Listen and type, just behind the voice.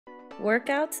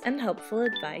workouts, and helpful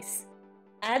advice.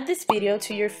 Add this video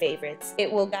to your favorites.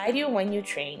 It will guide you when you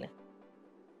train.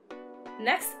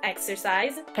 Next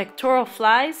exercise, pectoral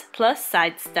flies plus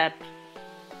side step.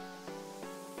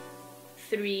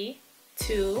 3,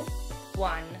 2,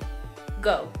 1,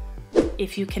 go.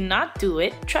 If you cannot do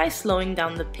it, try slowing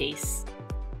down the pace.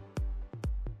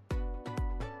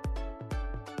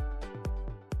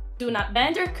 Do not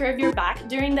bend or curve your back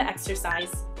during the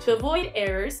exercise. To avoid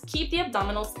errors, keep the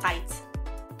abdominals tight.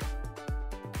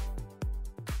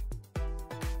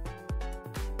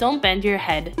 Don't bend your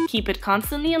head. Keep it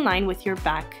constantly in line with your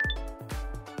back.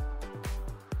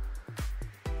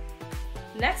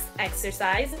 Next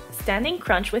exercise, standing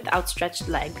crunch with outstretched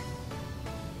leg.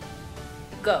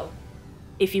 Go.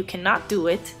 If you cannot do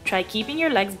it, try keeping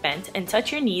your legs bent and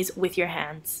touch your knees with your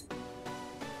hands.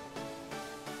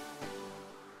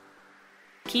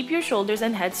 Keep your shoulders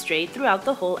and head straight throughout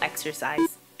the whole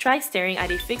exercise. Try staring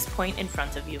at a fixed point in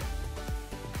front of you.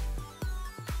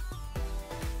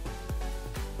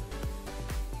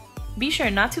 Be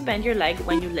sure not to bend your leg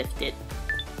when you lift it.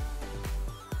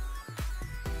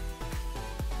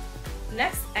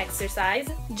 Next exercise,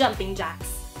 jumping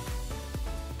jacks.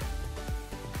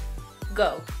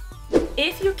 Go.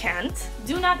 If you can't,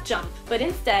 do not jump, but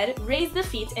instead raise the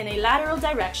feet in a lateral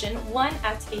direction one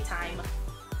at a time.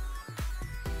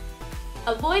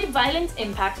 Avoid violent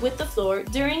impact with the floor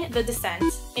during the descent.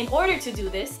 In order to do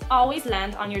this, always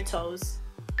land on your toes.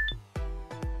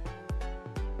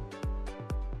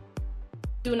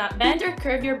 Do not bend or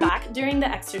curve your back during the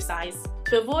exercise.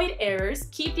 To avoid errors,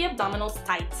 keep the abdominals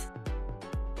tight.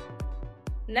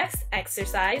 Next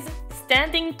exercise,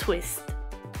 standing twist.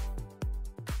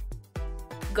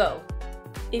 Go.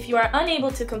 If you are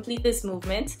unable to complete this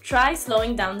movement, try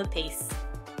slowing down the pace.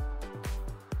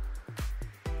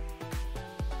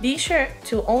 Be sure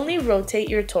to only rotate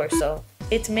your torso.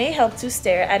 It may help to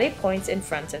stare at a point in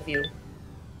front of you.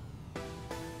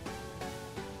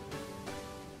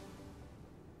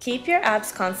 Keep your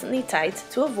abs constantly tight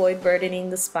to avoid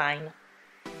burdening the spine.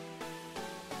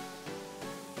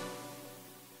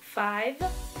 5,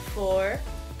 4,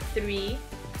 3,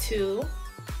 2,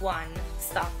 1,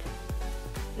 stop.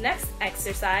 Next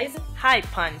exercise, high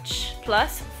punch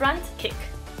plus front kick.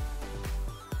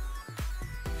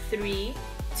 3,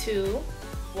 2,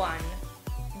 1,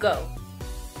 go.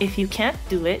 If you can't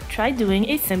do it, try doing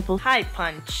a simple high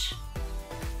punch.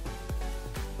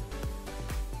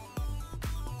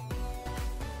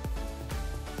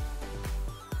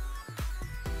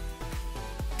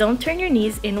 Don't turn your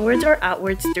knees inwards or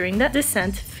outwards during the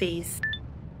descent phase.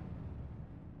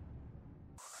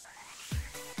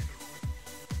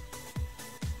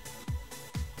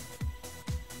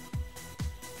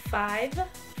 5,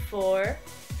 4,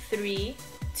 3,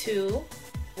 2,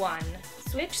 1.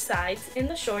 Switch sides in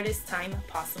the shortest time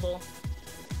possible.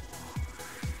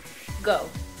 Go.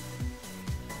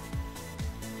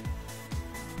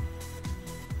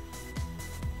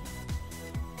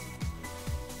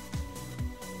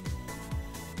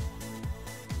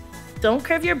 Don't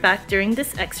curve your back during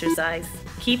this exercise.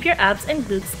 Keep your abs and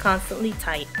glutes constantly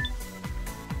tight.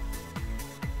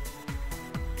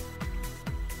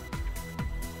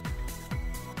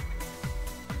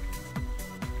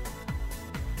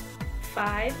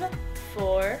 5,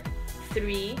 4,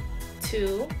 3,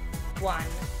 2, 1,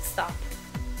 stop.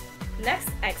 Next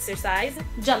exercise,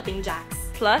 jumping jacks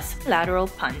plus lateral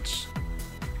punch.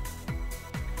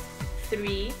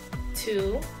 3,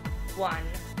 2, 1,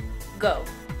 go.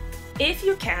 If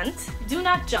you can't, do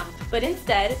not jump, but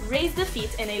instead raise the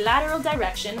feet in a lateral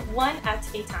direction one at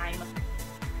a time.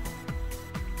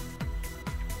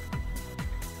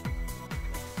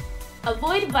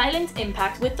 Avoid violent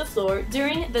impact with the floor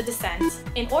during the descent.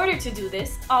 In order to do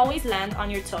this, always land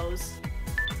on your toes.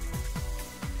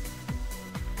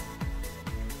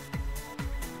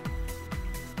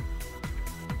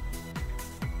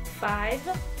 Five,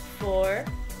 4,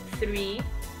 3,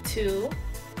 2,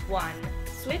 1.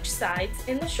 Switch sides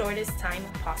in the shortest time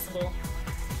possible.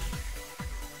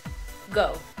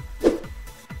 Go.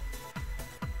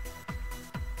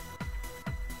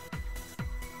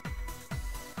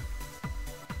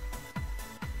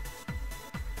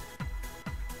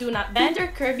 Do not bend or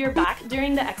curve your back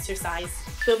during the exercise.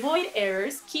 To avoid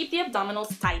errors, keep the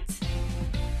abdominals tight.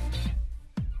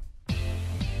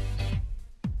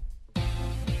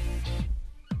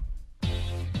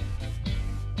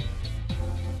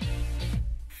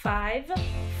 5,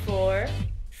 4,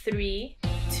 3,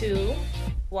 2,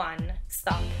 1,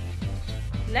 stop.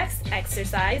 Next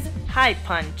exercise, high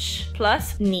punch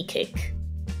plus knee kick.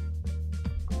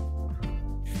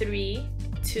 3,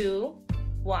 2,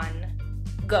 1,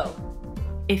 go.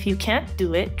 If you can't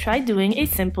do it, try doing a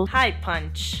simple high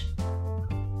punch.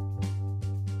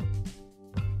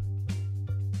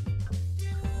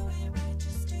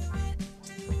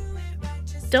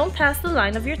 Don't pass the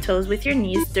line of your toes with your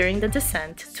knees during the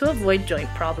descent to avoid joint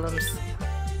problems.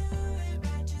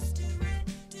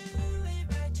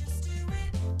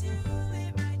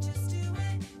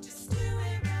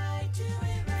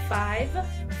 Five,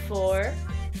 4,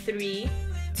 3,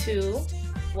 2,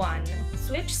 1.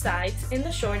 Switch sides in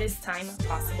the shortest time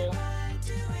possible.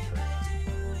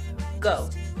 Go.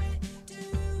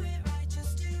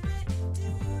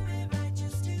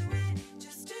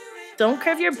 Don't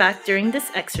curve your back during this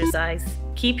exercise.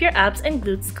 Keep your abs and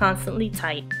glutes constantly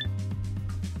tight.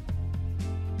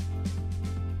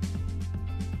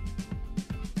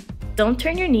 Don't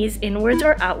turn your knees inwards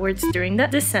or outwards during the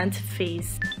descent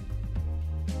phase.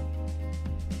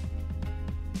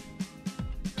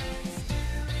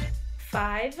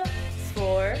 Five,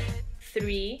 4,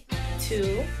 3,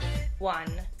 2, 1.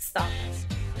 Stop.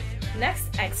 Next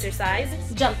exercise,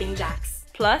 jumping jacks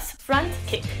plus front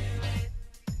kick.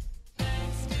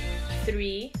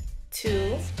 3,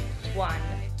 2, 1.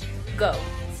 Go.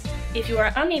 If you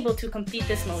are unable to complete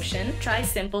this motion, try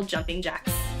simple jumping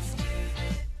jacks.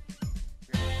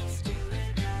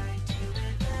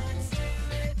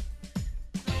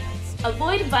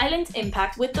 Avoid violent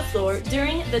impact with the floor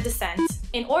during the descent.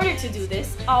 In order to do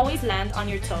this, always land on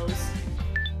your toes.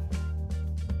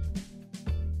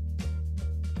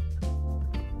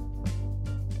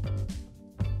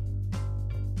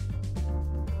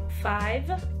 Five,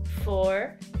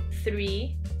 4,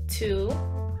 3, 2,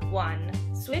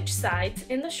 1. Switch sides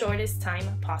in the shortest time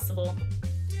possible.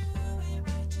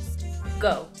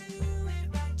 Go.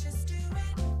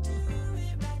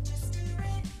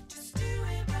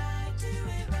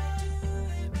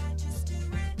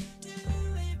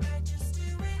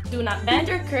 Do not bend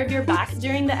or curve your back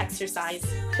during the exercise.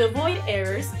 To avoid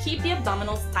errors, keep the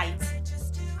abdominals tight.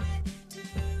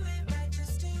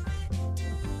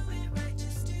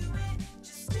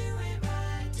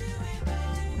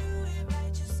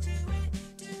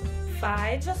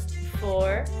 Five,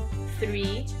 4,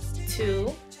 3, 2,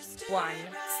 1.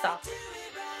 Stop.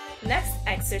 Next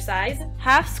exercise,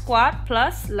 half squat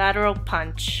plus lateral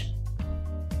punch.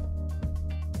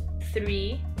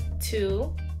 3,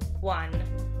 2, 1.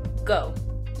 Go.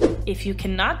 If you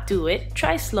cannot do it,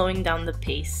 try slowing down the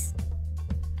pace.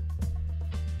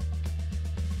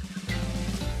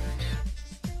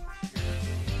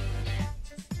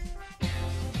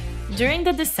 During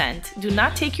the descent, do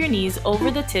not take your knees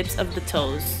over the tips of the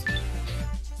toes.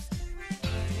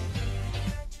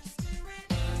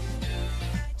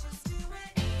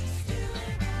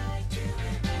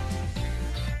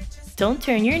 Don't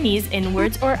turn your knees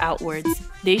inwards or outwards.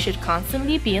 They should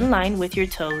constantly be in line with your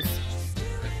toes.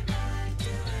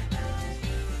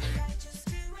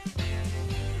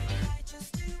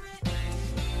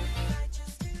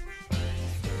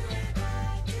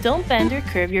 Don't bend or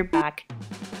curve your back.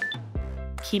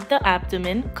 Keep the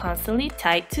abdomen constantly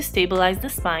tight to stabilize the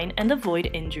spine and avoid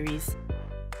injuries.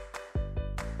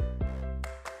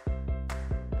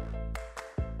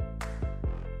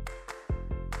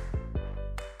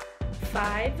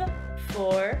 Five,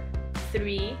 4,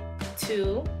 3,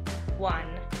 2, 1.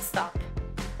 Stop.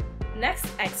 Next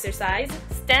exercise,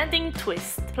 standing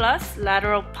twist plus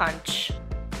lateral punch.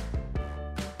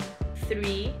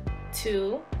 3,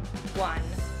 2, 1.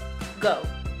 Go.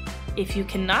 If you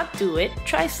cannot do it,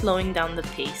 try slowing down the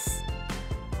pace.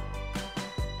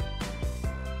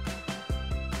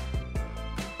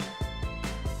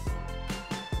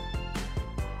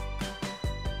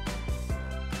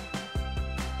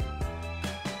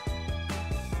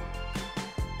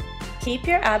 Keep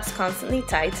your abs constantly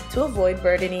tight to avoid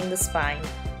burdening the spine.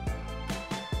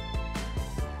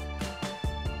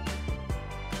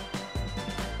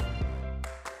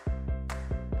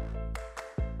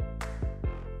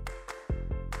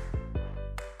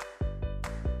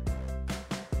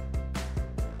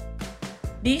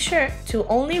 Be sure to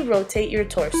only rotate your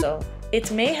torso.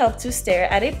 It may help to stare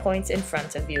at a point in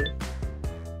front of you.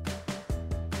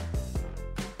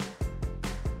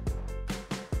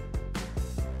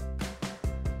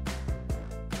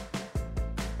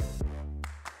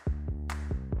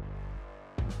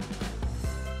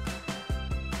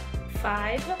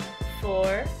 Five,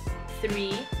 4,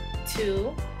 3,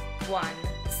 2, 1.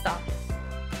 Stop.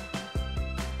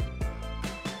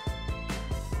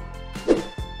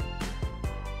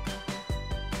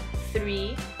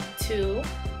 Three, 2,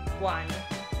 1.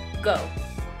 Go.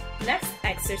 Next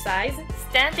exercise,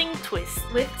 standing twist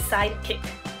with side kick.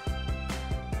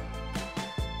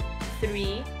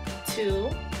 3, 2,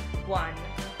 1.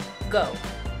 Go!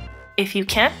 If you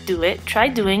can't do it, try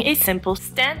doing a simple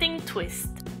standing twist.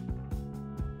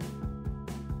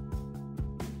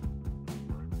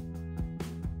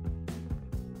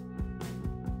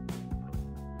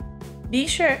 Be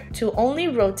sure to only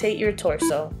rotate your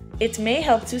torso. It may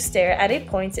help to stare at a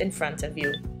point in front of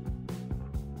you.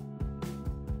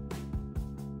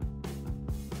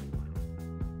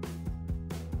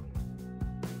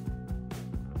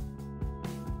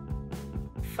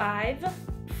 Five,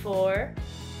 4,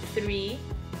 3,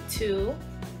 2,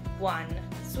 1.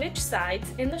 Switch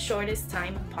sides in the shortest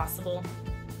time possible.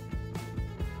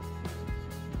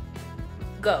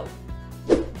 Go!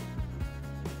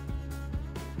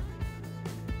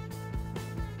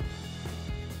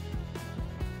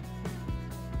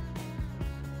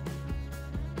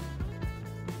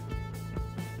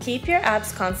 Keep your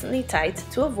abs constantly tight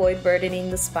to avoid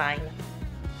burdening the spine.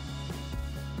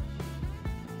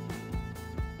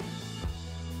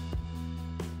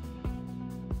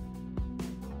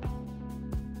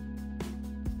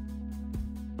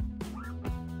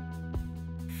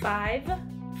 Five,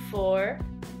 4,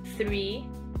 3,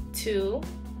 2,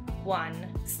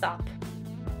 1. Stop.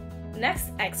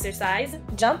 Next exercise,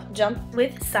 jump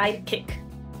with side kick.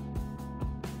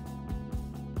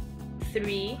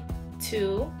 3,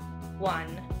 2,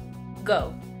 1.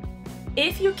 Go.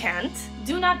 If you can't,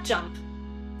 do not jump.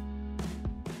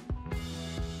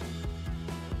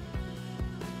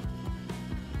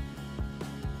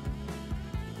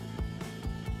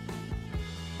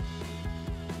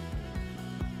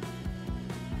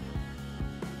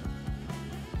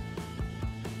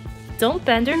 Don't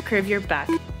bend or curve your back.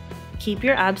 Keep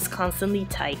your abs constantly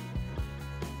tight.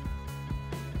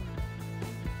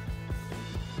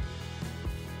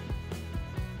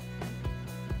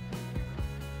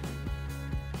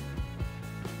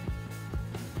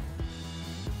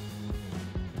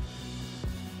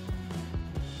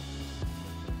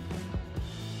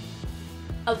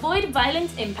 Avoid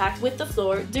violent impact with the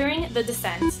floor during the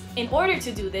descent. In order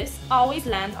to do this, always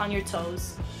land on your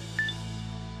toes.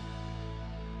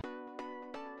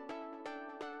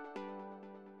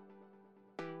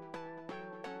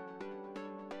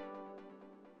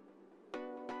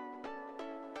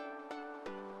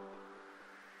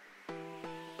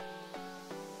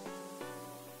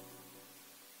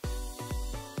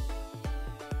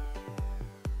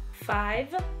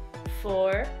 Five,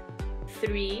 4,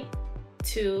 3,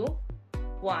 2,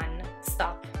 1.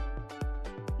 Stop.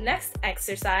 Next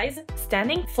exercise,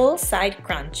 standing full side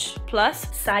crunch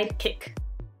plus side kick.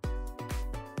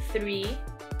 3,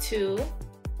 2,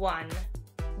 1.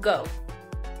 Go.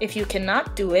 If you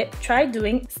cannot do it, try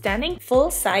doing standing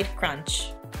full side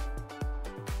crunch.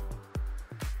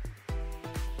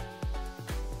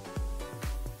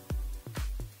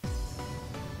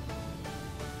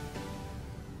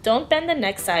 Don't bend the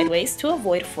neck sideways to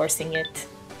avoid forcing it.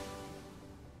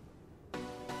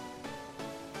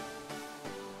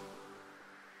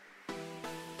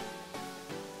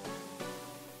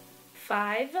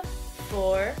 Five,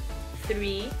 4,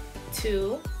 3,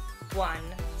 2, 1.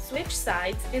 Switch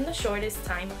sides in the shortest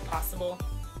time possible.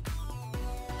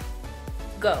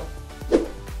 Go.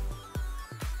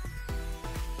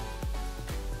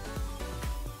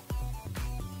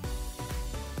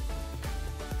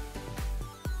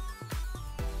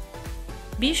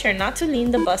 Be sure not to lean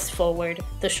the bust forward.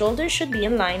 The shoulders should be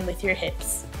in line with your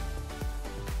hips.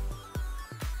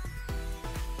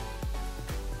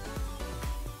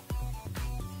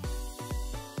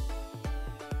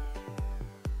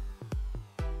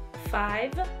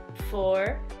 Five,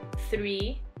 4,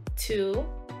 3, 2,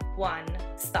 1.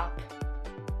 Stop.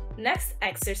 Next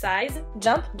exercise,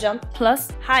 jump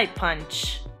plus high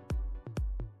punch.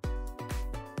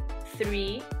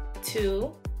 3,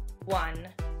 2, 1.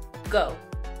 Go.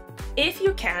 If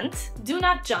you can't, do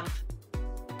not jump.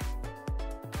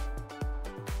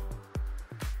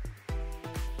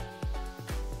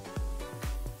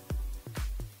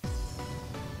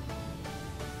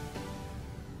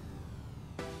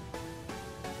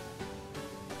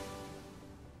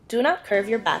 Do not curve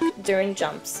your back during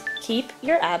jumps. Keep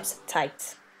your abs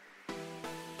tight.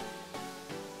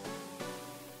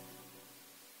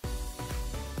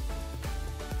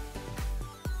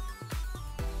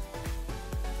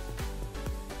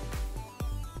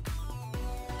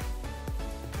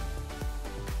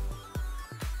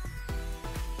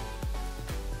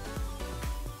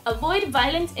 Avoid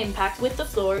violent impact with the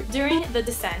floor during the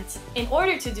descent. In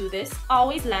order to do this,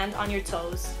 always land on your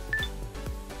toes.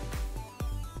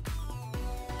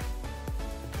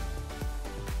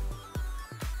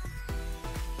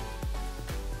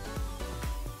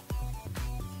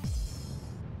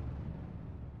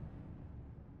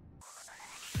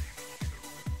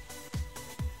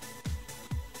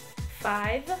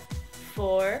 5,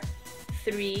 4,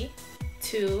 3,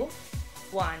 2,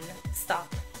 1.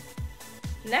 Stop.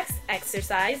 Next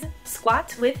exercise,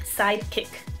 squat with side kick.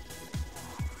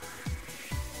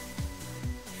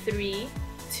 3,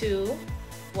 2,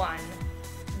 1.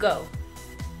 Go.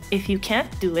 If you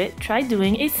can't do it, try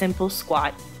doing a simple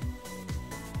squat.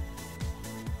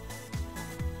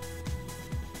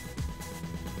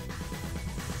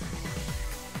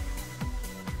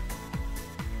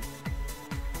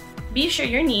 Be sure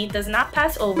your knee does not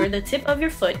pass over the tip of your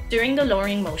foot during the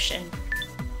lowering motion.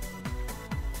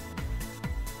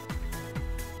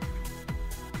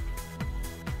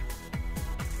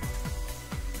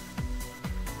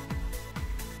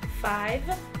 Five,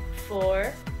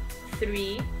 4,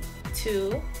 3,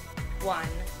 2, 1.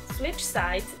 Switch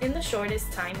sides in the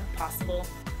shortest time possible.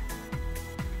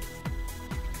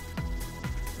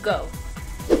 Go.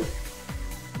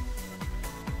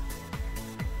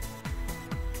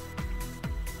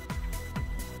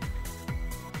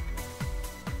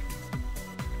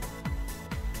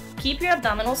 Keep your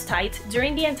abdominals tight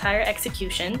during the entire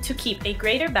execution to keep a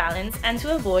greater balance and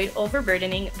to avoid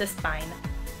overburdening the spine.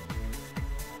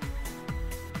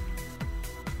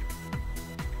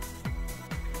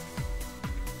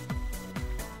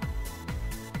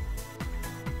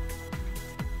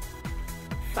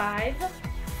 Five,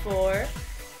 4,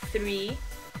 3,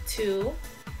 2,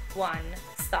 1.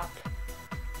 Stop.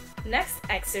 Next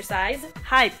exercise,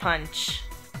 high punch.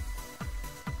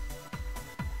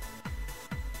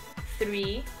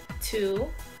 3, 2,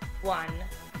 1.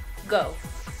 Go.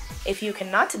 If you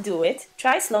cannot do it,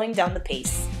 try slowing down the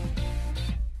pace.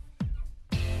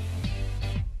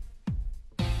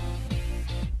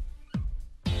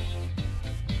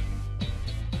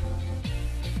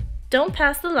 Don't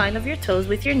pass the line of your toes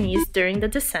with your knees during the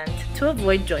descent to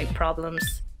avoid joint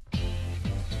problems.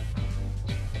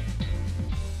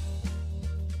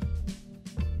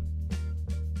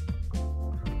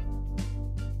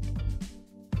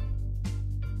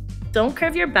 Don't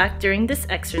curve your back during this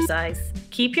exercise.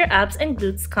 Keep your abs and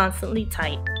glutes constantly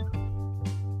tight.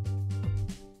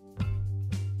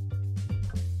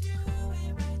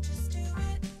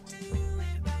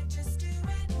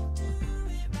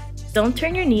 Don't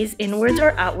turn your knees inwards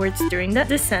or outwards during the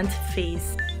descent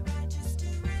phase.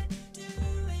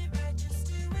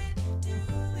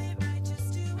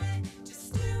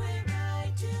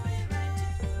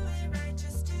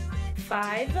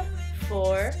 Five,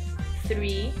 4,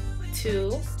 3,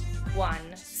 2, 1.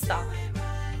 Stop.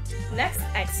 Next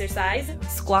exercise,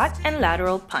 squat and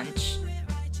lateral punch.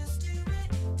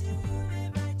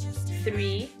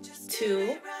 3,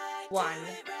 2, 1.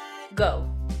 Go.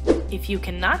 If you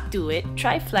cannot do it,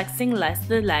 try flexing less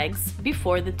the legs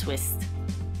before the twist.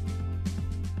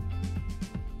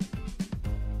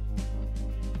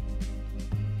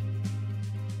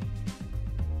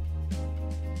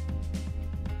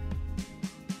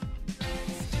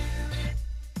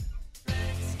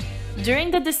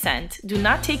 During the descent, do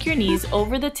not take your knees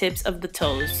over the tips of the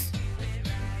toes.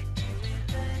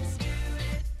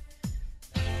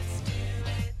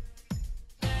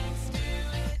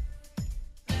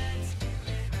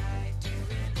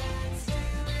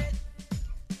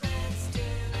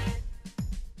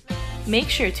 Make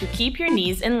sure to keep your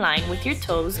knees in line with your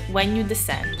toes when you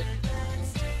descend.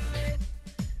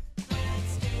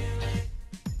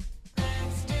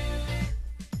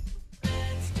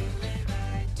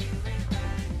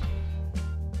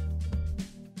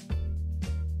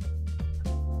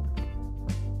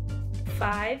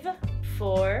 Five,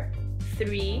 4,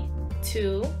 3,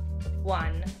 2,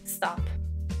 1. Stop.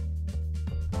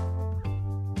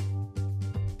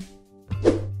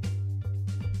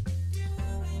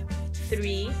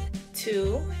 Three,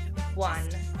 2, 1.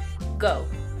 Go.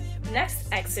 Next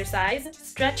exercise,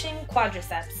 stretching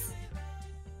quadriceps.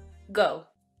 Go.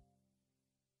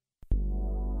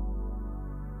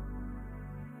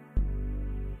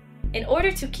 In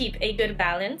order to keep a good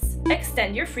balance,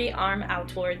 extend your free arm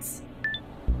outwards.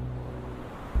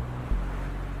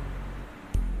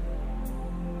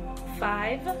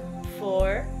 5,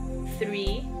 4,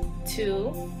 3, 2,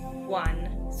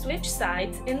 1. Switch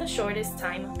sides in the shortest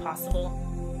time possible.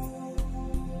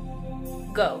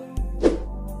 Go.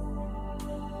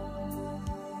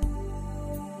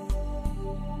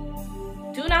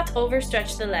 Do not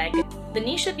overstretch the leg. The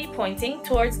knee should be pointing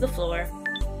towards the floor.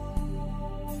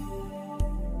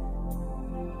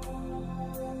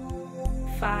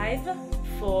 Five,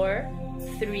 4,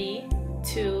 3,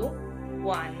 2,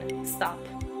 1. Stop.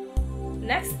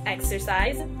 Next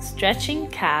exercise, stretching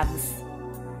calves.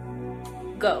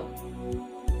 Go.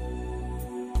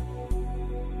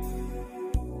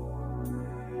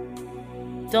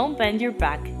 Don't bend your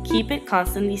back, keep it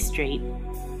constantly straight.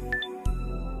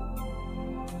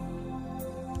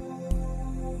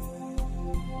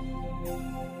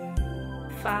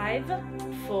 5,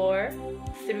 4,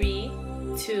 3,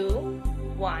 2,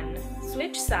 1.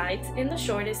 Switch sides in the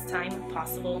shortest time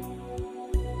possible.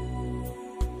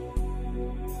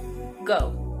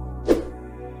 Go.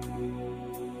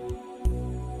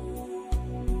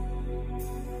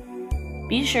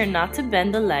 Be sure not to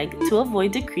bend the leg to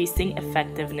avoid decreasing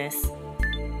effectiveness.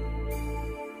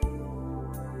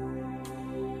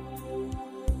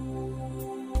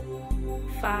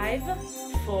 Five,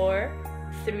 4,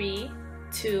 3,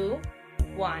 2,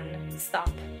 1. Stop.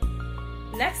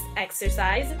 Next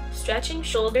exercise, stretching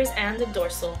shoulders and the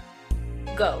dorsal.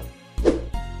 Go.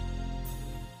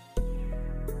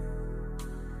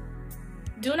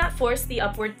 Do not force the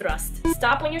upward thrust.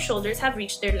 Stop when your shoulders have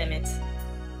reached their limit.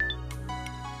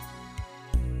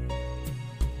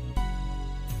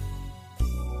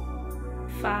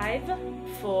 Five,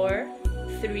 4,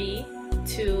 3,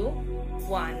 2,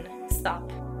 1.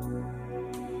 Stop.